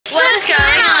What's going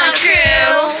on,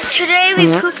 Krew? Today we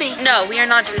pooping. No, we are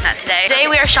not doing that today. Today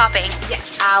we are shopping.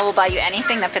 Yes, I will buy you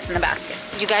anything that fits in the basket.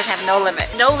 You guys have no limit.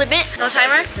 No limit? No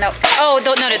timer? No. Oh,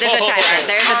 no, there's a timer.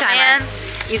 There's a timer. Man.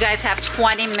 You guys have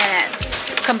 20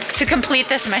 minutes to complete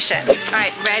this mission. All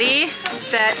right, ready,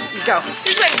 set, go.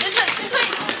 This way, this way, this way.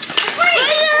 This way.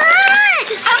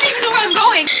 I don't even know where I'm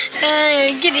going.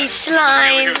 Getting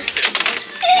slime.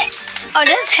 Oh,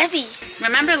 that's heavy.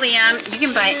 Remember, Liam, you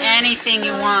can buy anything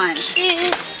you want.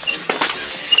 Yes.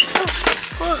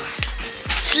 Oh.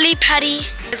 Sleep, Patty.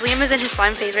 Liam is in his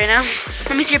slime phase right now.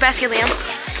 Let me see your basket, Liam.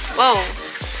 Whoa.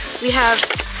 We have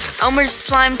Elmer's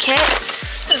slime kit,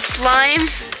 slime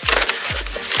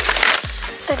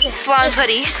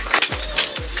putty.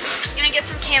 I'm gonna get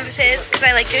some canvases because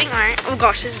I like doing art. Oh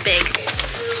gosh, this is big.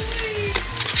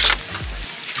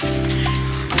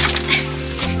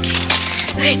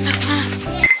 Okay,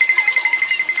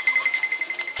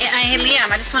 Hey, Liam,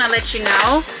 I just want to let you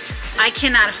know, I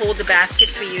cannot hold the basket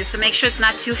for you, so make sure it's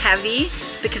not too heavy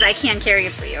because I can't carry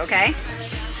it for you, okay?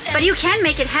 But you can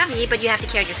make it heavy, but you have to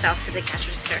carry it yourself to the cash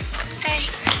register. Okay.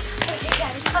 Okay,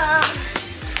 guys.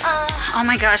 Oh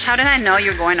my gosh, how did I know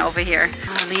you're going over here?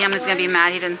 Oh, Liam is gonna be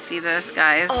mad he didn't see this,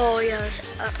 guys. Oh, yes.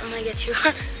 I'm gonna get you.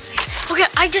 Okay,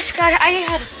 I just got it. I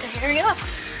had to hurry up.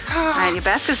 Alright, your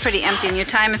basket's pretty empty and your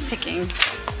time is ticking.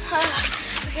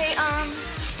 Okay,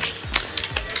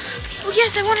 oh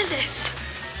yes, I wanted this.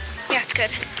 Yeah, it's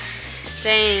good.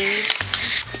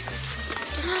 Thanks.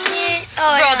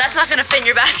 Oh, Bro, yeah. that's not gonna fit in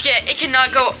your basket. It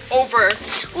cannot go over.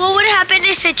 What would happen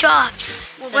if it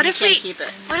drops? Well, Then what you if can't we? keep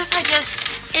it. What if I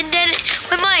just And then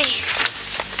with my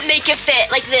make it fit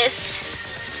like this?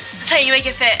 That's how you make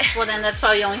it fit. Well, then that's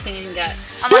probably the only thing you can get.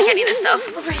 I'm not getting this though.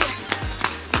 over here.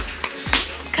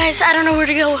 Guys, I don't know where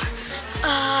to go.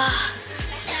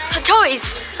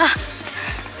 Toys.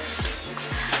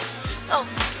 Oh.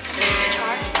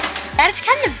 That is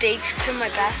kind of big to put in my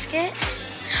basket,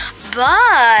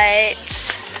 but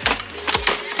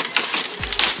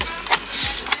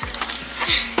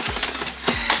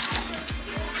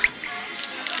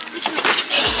We can make it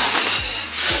fit.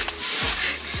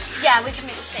 Yeah, we can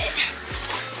make it fit.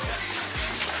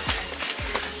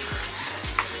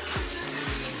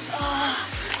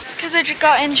 Because I just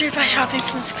got injured by shopping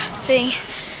from this thing.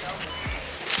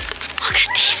 Look at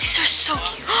these. These are so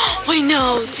cute. Wait,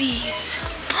 no, these.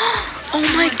 Oh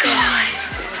my god.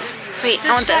 Wait,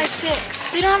 I want this.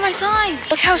 5'6". They don't have my size.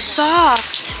 Look how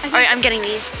soft. All right, I'm getting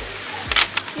these.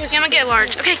 Okay, I'm gonna get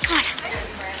large. Okay, come on. I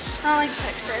don't like the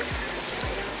texture.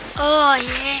 oh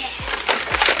yeah.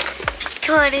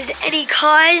 Come on, is any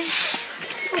cars?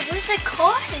 Oh, where's the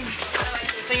cars?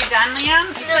 So you're done, Liam?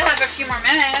 You still have a few more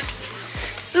minutes.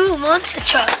 Ooh, monster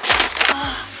trucks.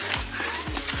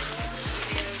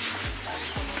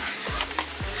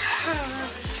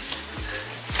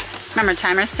 Remember,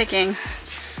 timer's ticking.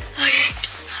 Okay.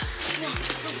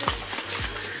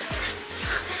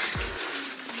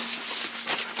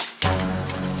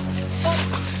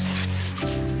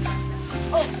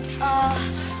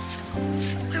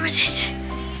 Where was it?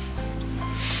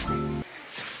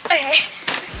 Okay.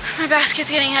 My basket's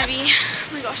getting heavy.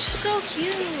 Oh my gosh, it's so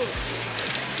cute.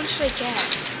 What should I get?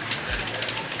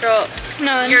 Girl,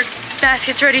 no, your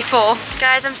basket's already full.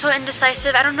 Guys, I'm so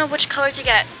indecisive. I don't know which color to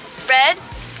get. Red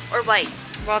or white?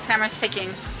 Well, timer's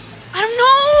ticking. I don't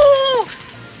know.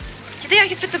 Do you think I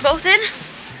can fit them both in?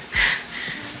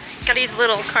 Gotta use a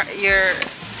little cart. Okay,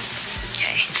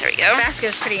 there we go. The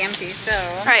basket's pretty empty, so.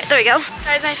 All right, there we go.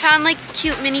 Guys, I found like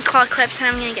cute mini claw clips and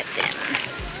I'm gonna get them.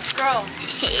 Girl,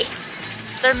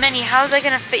 they're mini. How is I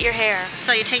gonna fit your hair?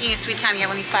 So you're taking your sweet time. You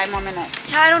have only 5 more minutes.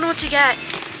 Yeah, I don't know what to get.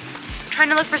 I'm trying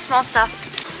to look for small stuff.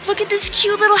 Look at this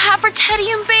cute little hat for Teddy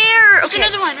and Bear. There's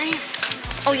another one right here.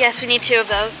 Oh yes, we need 2 of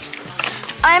those.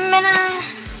 I'm gonna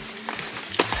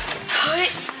put.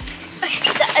 Okay,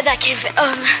 that can't fit.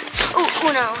 Oh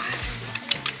no.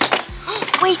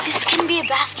 Wait, this can be a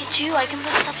basket too. I can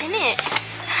put stuff in it.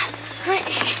 Right.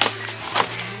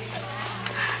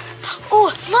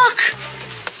 Oh, look!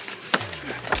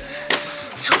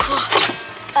 So cool.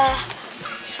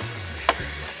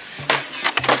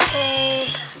 Okay.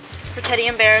 For Teddy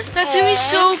and Bear. That's gonna be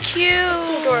so cute.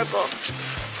 So adorable.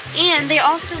 And they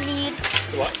also need.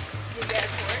 What?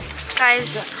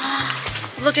 Guys,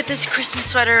 look at this Christmas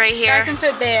sweater right here. I can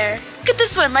fit Bear. Look at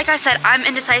this one. Like I said, I'm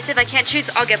indecisive. I can't choose.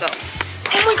 I'll get both.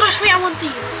 Oh my gosh, wait, I want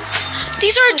these.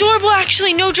 These are adorable,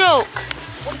 actually. No joke.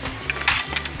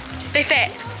 They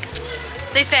fit.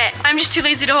 They fit. I'm just too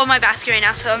lazy to hold my basket right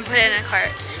now, so I'm putting it in a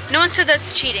cart. No one said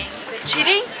that's cheating. Is it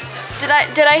cheating? Did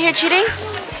I hear cheating?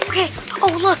 Okay.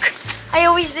 Oh, look. I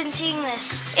always been seeing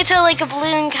this. It's like a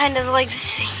balloon, kind of like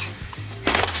this thing.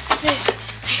 Nice.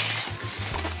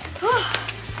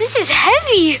 This is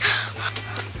heavy.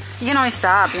 You can always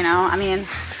stop, you know. I mean,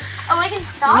 Oh, I can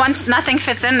stop? once nothing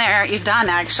fits in there, you're done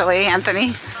actually,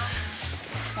 Anthony.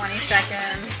 20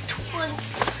 seconds.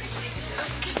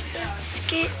 Let's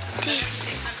get this.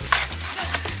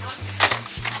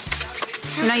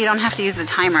 You know, you don't have to use the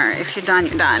timer. If you're done,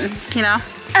 you know?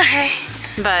 Okay.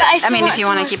 But I I still mean, want if you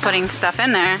some want more to keep stuff. putting stuff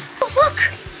in there. Oh, look.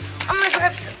 I'm gonna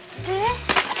grab some this.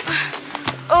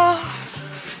 Oh,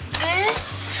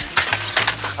 this.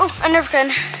 Oh, a Nerf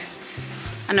gun.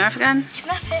 A Nerf gun? Can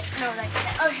that fit? No, that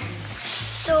can't. Okay.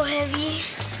 So heavy.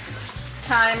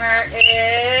 Timer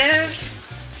is...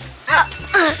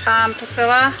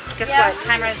 Priscilla, guess Yeah. what?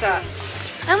 Timer is up.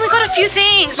 I only got a few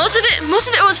things. Most of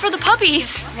it was for the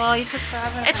puppies. Well, you took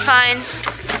forever. It's fine.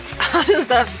 How does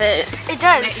that fit? It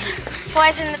does. Why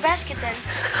is it in the basket then?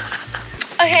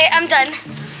 Okay, I'm done.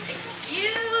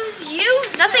 Excuse you?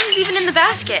 Nothing's even in the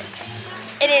basket.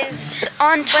 It is. It's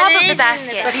on top it of is the in the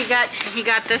basket. But he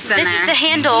got this in This there. is the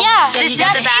handle. Yeah, This is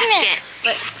that's the in there.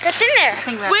 basket. That's in there. I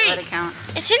think we have to let it count.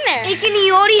 It's in there. Hey, can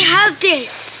you already have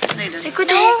this? No, you didn't. Look what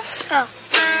the heck? Oh,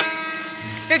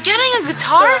 You're getting a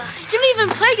guitar? You don't even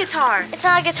play guitar. it's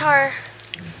not a guitar.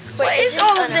 Wait, What is it?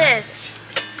 all Oh, of no. this?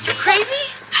 You crazy?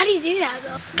 How do you do that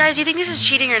though? Guys, do you think this is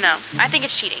cheating or no? I think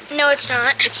it's cheating. No, it's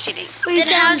not. It's cheating. Wait,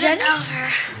 Then how's it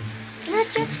over?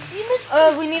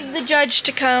 Oh, we need the judge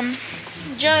to come.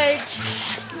 Judge.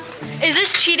 Is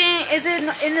this cheating? Is it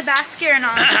in the basket or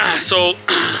not? So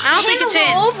I don't think it's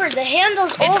in. Over. The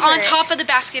handle's over. It's on top of the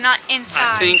basket, not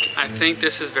inside. I think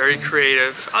this is very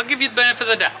creative. I'll give you the benefit of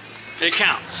the doubt. It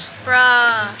counts.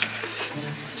 Bruh.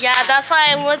 Yeah, that's why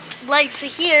I would like to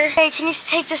hear. Hey, can you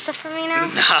take this stuff from me now?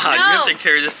 Nah, you have to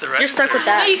carry this the rest. You're stuck with No,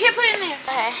 that. you can't put it in there.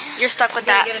 Okay. You're stuck with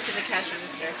You gotta that. get it to the cash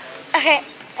register. Okay.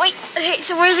 Wait. Okay.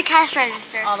 So where's the cash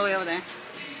register? All the way over there.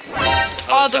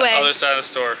 All the way. Other side of the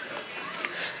store.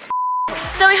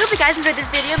 So we hope you guys enjoyed this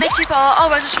video. Make sure you follow all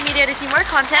of our social media to see more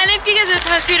content. And if you guys are a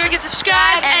fan of Krew, get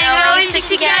subscribed. And always stick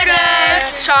together.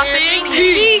 Shopping.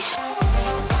 Peace.